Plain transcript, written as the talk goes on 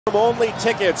Only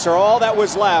tickets are all that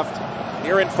was left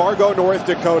here in Fargo, North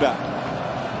Dakota.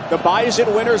 The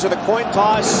Bison winners of the coin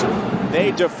toss,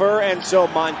 they defer, and so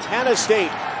Montana State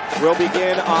will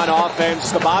begin on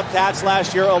offense. The Bobcats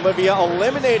last year, Olivia,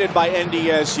 eliminated by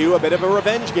NDSU, a bit of a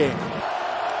revenge game.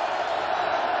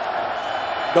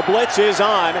 The blitz is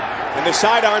on, and the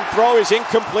sidearm throw is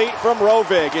incomplete from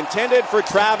Rovig, intended for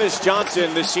Travis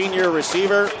Johnson, the senior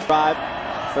receiver.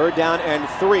 3rd down and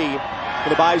 3 for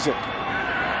the Bison.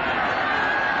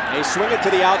 They swing it to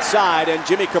the outside, and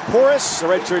Jimmy Kapouris, the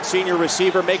redshirt senior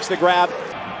receiver, makes the grab.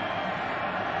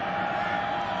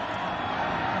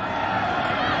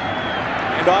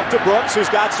 And off to Brooks, who's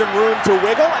got some room to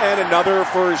wiggle, and another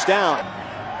first down.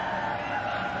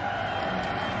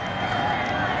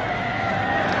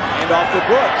 And off to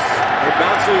Brooks. It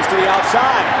bounces to the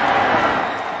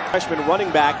outside. Freshman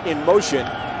running back in motion.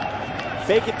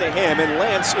 Fake it to him, and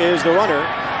Lance is the runner.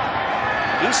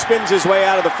 He spins his way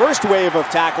out of the first wave of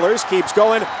tacklers, keeps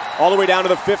going all the way down to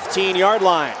the 15-yard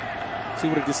line. See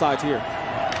what he decides here.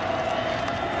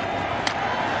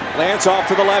 Lance off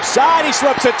to the left side. He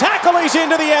slips a tackle. He's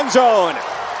into the end zone.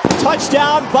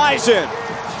 Touchdown, Bison.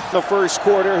 The first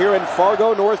quarter here in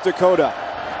Fargo, North Dakota.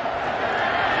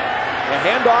 The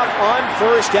handoff on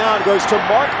first down goes to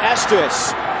Mark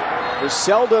Estes, the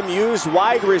seldom used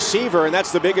wide receiver, and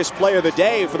that's the biggest play of the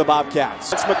day for the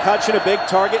Bobcats. It's McCutcheon, a big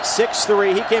target,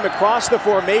 6'3". He came across the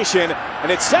formation,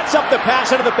 and it sets up the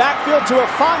pass into the backfield to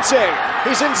Afonso.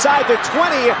 He's inside the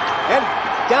 20 and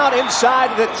down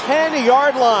inside the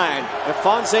 10-yard line.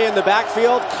 Afonso in the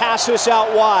backfield, Cassis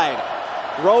out wide.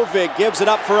 Rovig gives it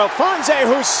up for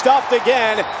Afonso, who's stuffed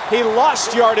again. He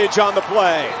lost yardage on the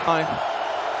play.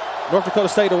 North Dakota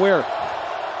State aware.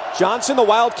 Johnson, the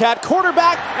Wildcat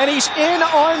quarterback, and he's in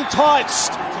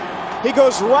untouched. He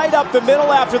goes right up the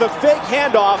middle after the fake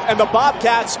handoff, and the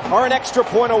Bobcats are an extra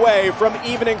point away from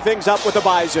evening things up with the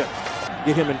Bison.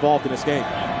 Get him involved in this game.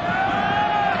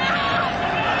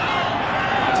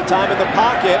 Lots of time in the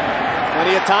pocket,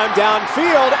 plenty of time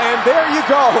downfield, and there you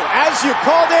go. As you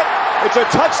called it, it's a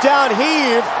touchdown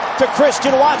heave to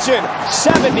Christian Watson.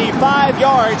 75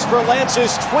 yards for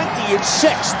Lance's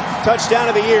 26th touchdown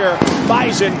of the year.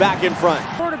 Bison back in front.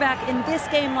 Quarterback in this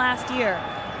game last year.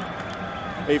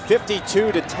 A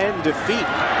 52-10 defeat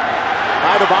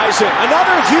by the Bison.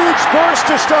 Another huge burst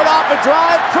to start off a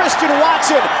drive. Christian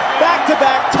Watson,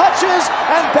 back-to-back touches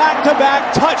and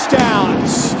back-to-back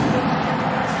touchdowns.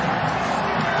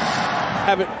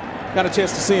 Haven't got a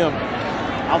chance to see him.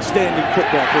 Outstanding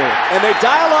football player. And they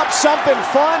dial up something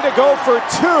fun to go for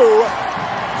 2.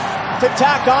 To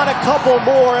tack on a couple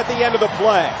more at the end of the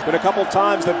play. Been a couple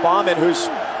times that Bauman, who's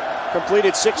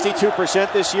completed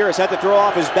 62% this year, has had to throw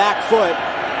off his back foot.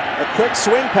 A quick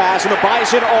swing pass, and the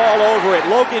Bison all over it.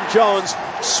 Logan Jones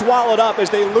swallowed up as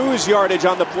they lose yardage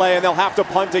on the play, and they'll have to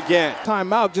punt again.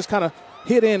 Timeout, just kind of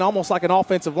hit in almost like an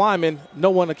offensive lineman. No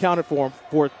one accounted for him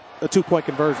for a 2-point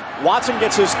conversion. Watson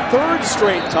gets his 3rd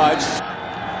straight touch.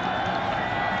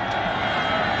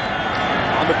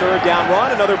 On the 3rd down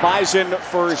run, another Bison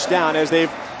first down as they've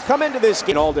come into this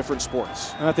game in all different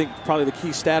sports. And I think probably the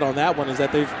key stat on that one is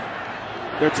that they're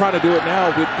trying to do it now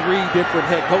with 3 different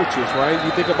head coaches, right?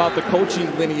 You think about the coaching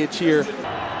lineage here,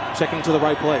 checking to the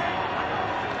right play.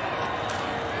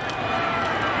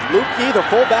 Lukey, the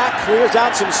fullback, clears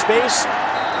out some space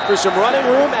for some running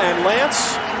room, and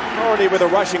Lance already with a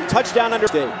rushing touchdown under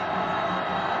state.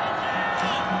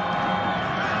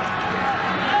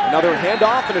 Another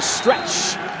handoff and a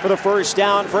stretch for the first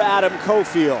down for Adam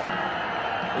Cofield.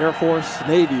 Air Force,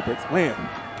 Navy, but man.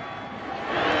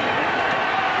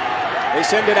 They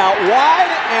send it out wide,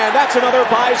 and that's another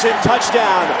Bison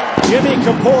touchdown. Jimmy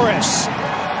Kapouris,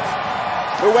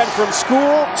 who went from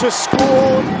school to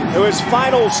school to his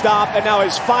final stop, and now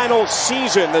his final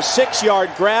season. The 6-yard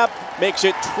grab makes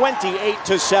it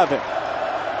 28-7.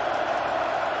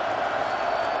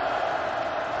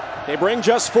 They bring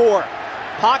just 4.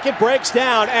 Pocket breaks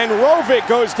down, and Rovig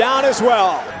goes down as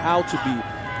well. How to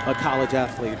be a college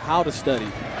athlete, how to study,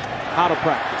 how to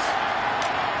practice.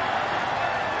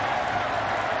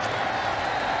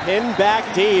 Pinned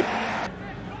back deep.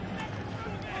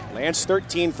 Lance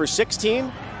 13 for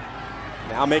 16.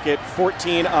 Now make it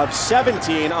 14 of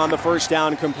 17 on the first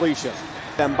down completion.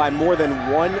 Them by more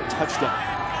than 1 touchdown.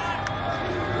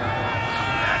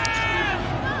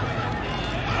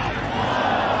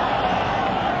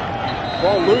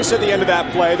 Ball loose at the end of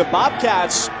that play. The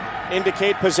Bobcats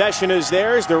indicate possession is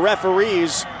theirs. The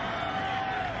referees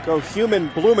go human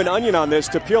bloomin' onion on this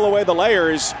to peel away the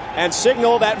layers and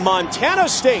signal that Montana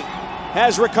State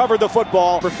has recovered the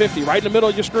football. For 50, right in the middle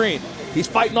of your screen. He's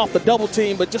fighting off the double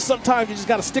team, but just sometimes you just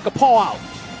got to stick a paw out.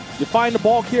 You find the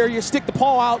ball carrier, stick the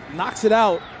paw out, knocks it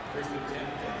out.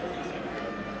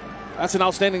 That's an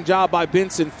outstanding job by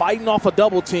Benson, fighting off a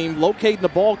double team, locating the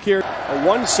ball carrier. A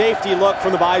one safety look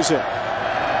from the Bison.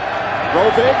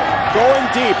 Rovig going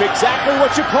deep, exactly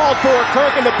what you called for,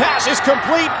 Kirk, and the pass is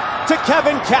complete to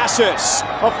Kevin Cassis.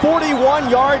 A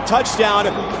 41-yard touchdown,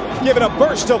 giving a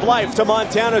burst of life to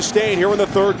Montana State here in the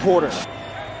third quarter.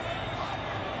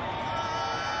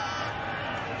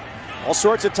 All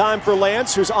sorts of time for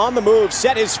Lance, who's on the move,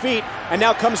 set his feet, and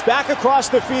now comes back across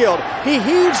the field. He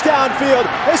heaves downfield.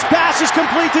 His pass is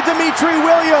complete to Dimitri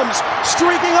Williams,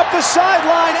 streaking up the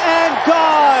sideline and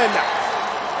gone.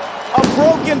 A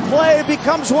broken play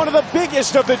becomes one of the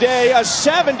biggest of the day. A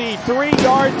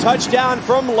 73-yard touchdown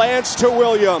from Lance to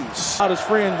Williams. His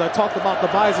friends, I talked about the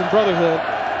Bison Brotherhood.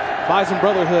 Bison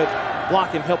Brotherhood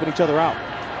blocking, helping each other out.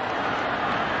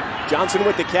 Johnson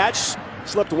with the catch,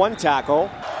 slipped one tackle.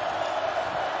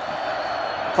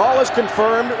 Call is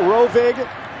confirmed. Rovig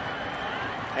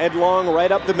headlong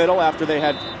right up the middle after they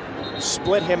had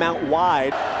split him out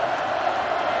wide.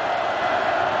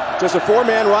 Just a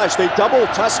four-man rush. They double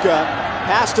Tuska.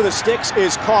 Pass to the sticks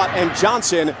is caught, and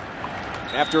Johnson,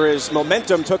 after his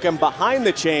momentum took him behind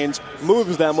the chains,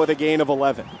 moves them with a gain of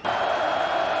 11.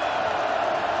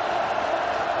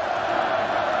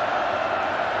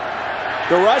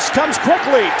 The rush comes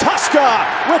quickly.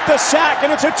 Tuska with the sack,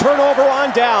 and it's a turnover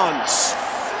on downs.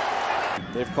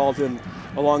 They've called him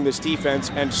along this defense,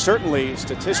 and certainly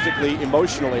statistically,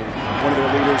 emotionally, one of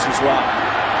their leaders as well.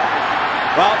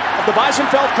 Well, if the Bison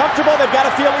felt comfortable, they've got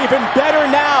to feel even better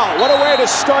now. What a way to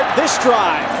start this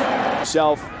drive.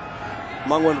 Himself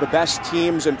among one of the best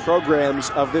teams and programs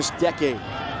of this decade.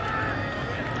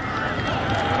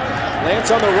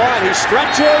 Lance on the run, he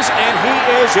stretches, and he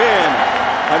is in.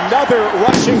 Another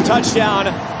rushing touchdown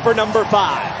for number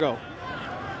 5. Go.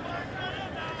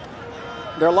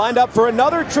 They're lined up for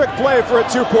another trick play for a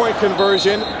two-point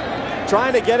conversion.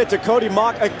 Trying to get it to Cody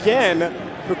Mock again,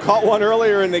 who caught one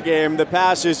earlier in the game. The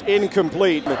pass is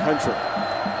incomplete in the country.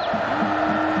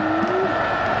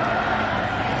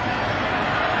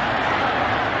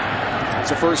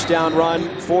 It's a first down run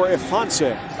for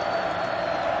Ifanse.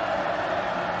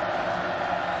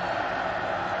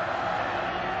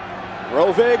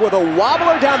 Rovig with a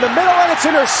wobbler down the middle, and it's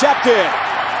intercepted.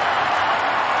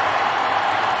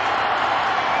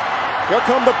 Here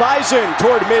come the Bison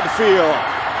toward midfield.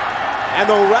 And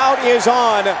the route is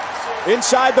on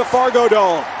inside the Fargo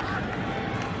Dome.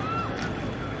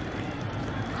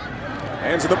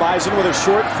 Hands of the Bison with a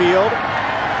short field.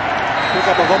 Pick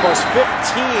up of almost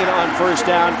 15 on first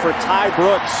down for Ty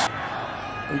Brooks.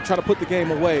 When you try to put the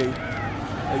game away,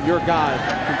 and your guy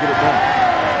can get it done.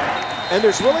 And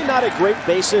there's really not a great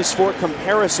basis for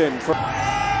comparison.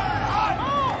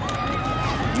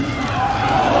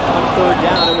 On third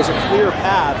down, it was a clear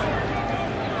path.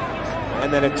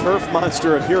 And then a turf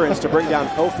monster appearance to bring down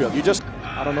Cofield.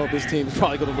 I don't know if this team is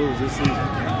probably going to lose this season.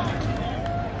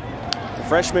 The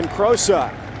freshman Crosa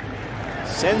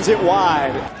sends it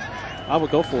wide. I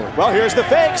would go for it. Well, here's the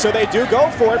fake, so they do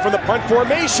go for it from the punt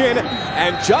formation.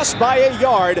 And just by a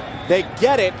yard, they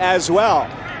get it as well.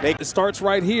 It starts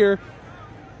right here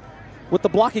with the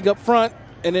blocking up front,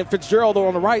 and then Fitzgerald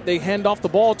on the right, they hand off the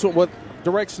ball to him with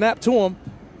direct snap to him.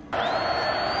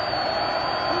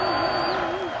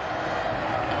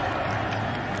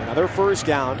 Another first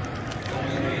down.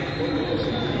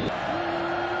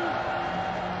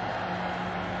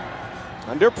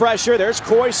 Under pressure, there's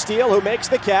Coy Steele, who makes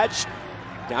the catch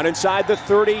down inside the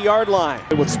 30-yard line.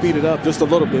 It would speed it up just a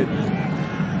little bit,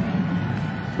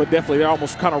 but definitely they're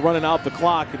almost kind of running out the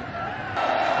clock.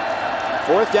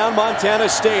 Fourth down, Montana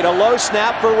State. A low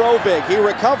snap for Rovig. He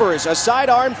recovers. A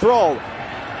sidearm throw.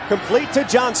 Complete to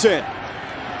Johnson.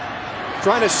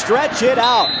 Trying to stretch it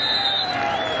out.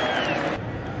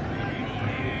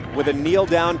 With a kneel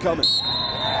down coming.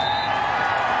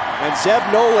 And Zeb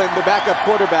Nolan, the backup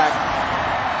quarterback,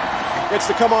 gets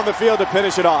to come on the field to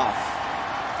finish it off.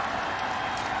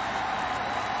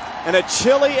 And a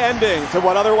chilly ending to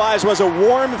what otherwise was a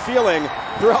warm feeling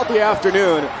throughout the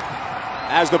afternoon,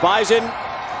 as the Bison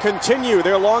continue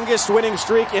their longest winning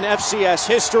streak in FCS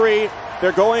history.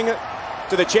 They're going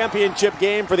to the championship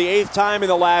game for the 8th time in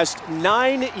the last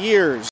 9 years.